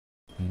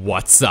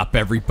What's up,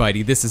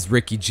 everybody? This is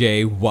Ricky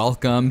J.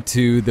 Welcome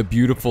to the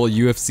beautiful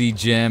UFC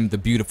gym, the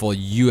beautiful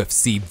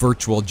UFC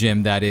virtual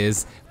gym, that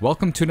is.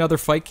 Welcome to another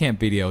fight camp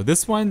video.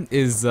 This one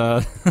is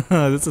this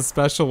is a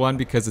special one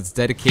because it's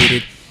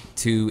dedicated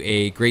to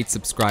a great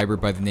subscriber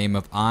by the name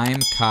of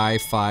I'm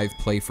Kai5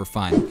 Play for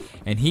Fun.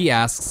 And he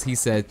asks, he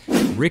said,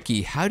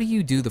 Ricky, how do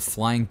you do the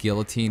flying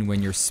guillotine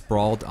when you're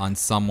sprawled on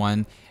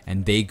someone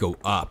and they go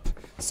up?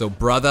 So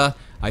brother,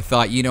 I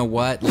thought, you know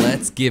what,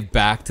 let's give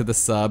back to the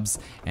subs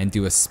and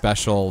do a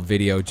special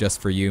video just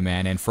for you,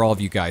 man, and for all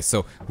of you guys.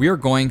 So we are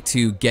going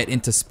to get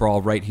into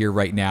Sprawl right here,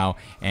 right now.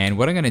 And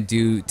what I'm going to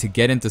do to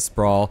get into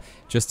Sprawl,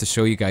 just to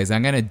show you guys,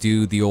 I'm going to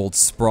do the old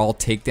Sprawl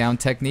takedown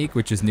technique,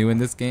 which is new in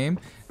this game.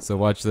 So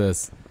watch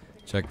this.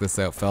 Check this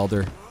out.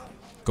 Felder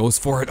goes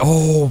for it.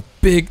 Oh,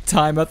 big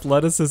time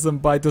athleticism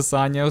by Dos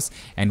Anjos.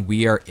 And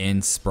we are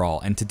in Sprawl.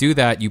 And to do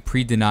that, you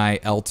pre-deny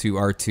L2,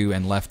 R2,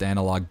 and left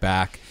analog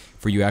back.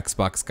 For you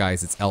Xbox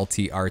guys, it's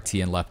LT, RT,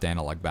 and left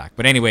analog back.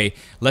 But anyway,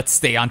 let's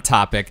stay on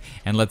topic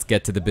and let's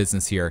get to the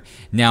business here.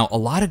 Now, a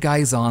lot of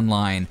guys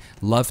online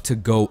love to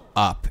go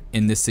up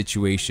in this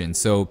situation.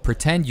 So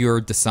pretend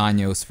you're Dos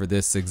Anjos for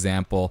this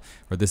example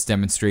or this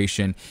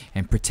demonstration,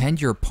 and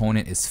pretend your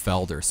opponent is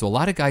Felder. So a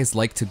lot of guys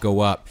like to go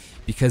up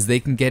because they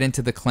can get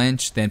into the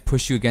clinch, then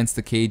push you against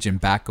the cage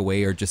and back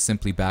away, or just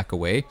simply back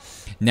away.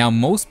 Now,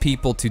 most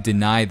people, to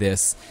deny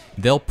this,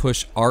 they'll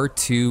push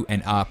R2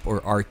 and up, or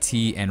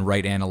RT and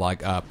right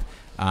analog up,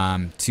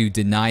 to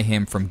deny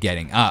him from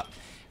getting up.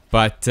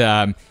 But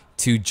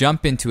to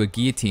jump into a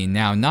guillotine,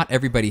 now not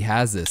everybody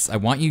has this. I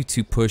want you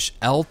to push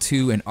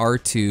L2 and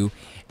R2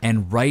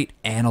 and right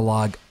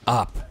analog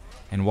up.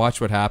 And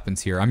watch what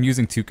happens here. I'm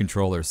using two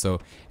controllers,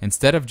 so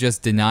instead of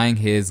just denying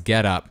his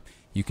get up,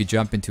 you could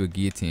jump into a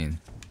guillotine.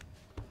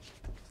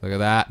 Look at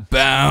that.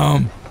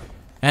 Boom!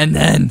 And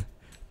then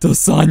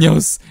Dos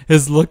Anjos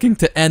is looking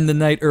to end the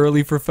night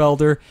early for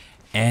Felder,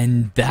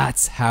 and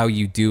that's how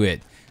you do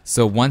it.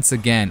 So once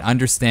again,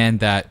 understand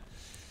that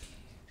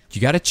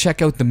you got to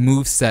check out the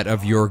moveset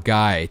of your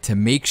guy to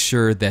make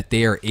sure that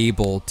they are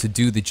able to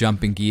do the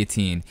jumping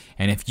guillotine.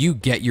 And if you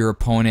get your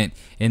opponent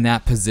in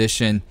that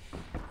position,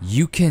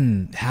 you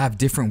can have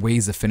different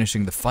ways of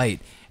finishing the fight.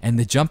 And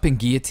the jumping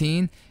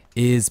guillotine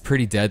is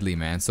pretty deadly,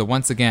 man. So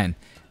once again,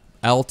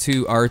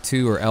 L2,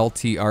 R2, or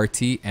LT,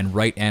 RT, and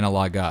right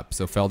analog up.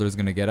 So Felder's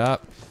going to get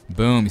up.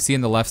 Boom. You see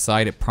on the left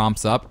side, it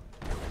prompts up.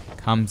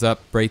 Comes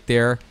up right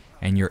there.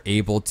 And you're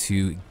able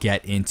to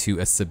get into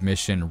a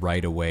submission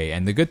right away.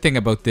 And the good thing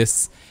about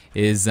this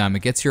is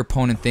it gets your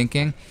opponent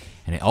thinking.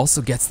 And it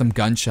also gets them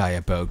gun-shy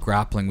about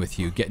grappling with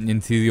you. Getting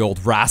into the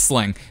old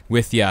wrestling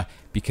with you.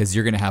 Because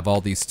you're going to have all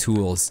these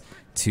tools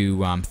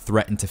to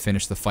threaten to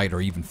finish the fight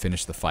or even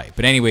finish the fight.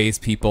 But anyways,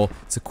 people,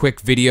 it's a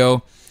quick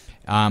video.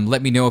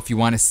 Let me know if you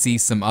want to see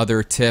some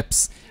other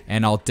tips,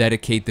 and I'll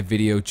dedicate the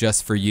video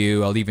just for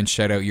you. I'll even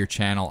shout out your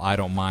channel. I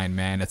don't mind,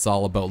 man. It's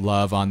all about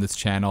love on this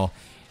channel,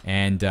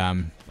 and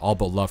all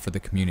about love for the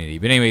community.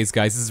 But anyways,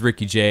 guys, this is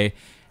Ricky J.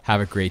 Have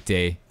a great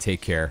day.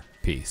 Take care.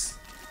 Peace.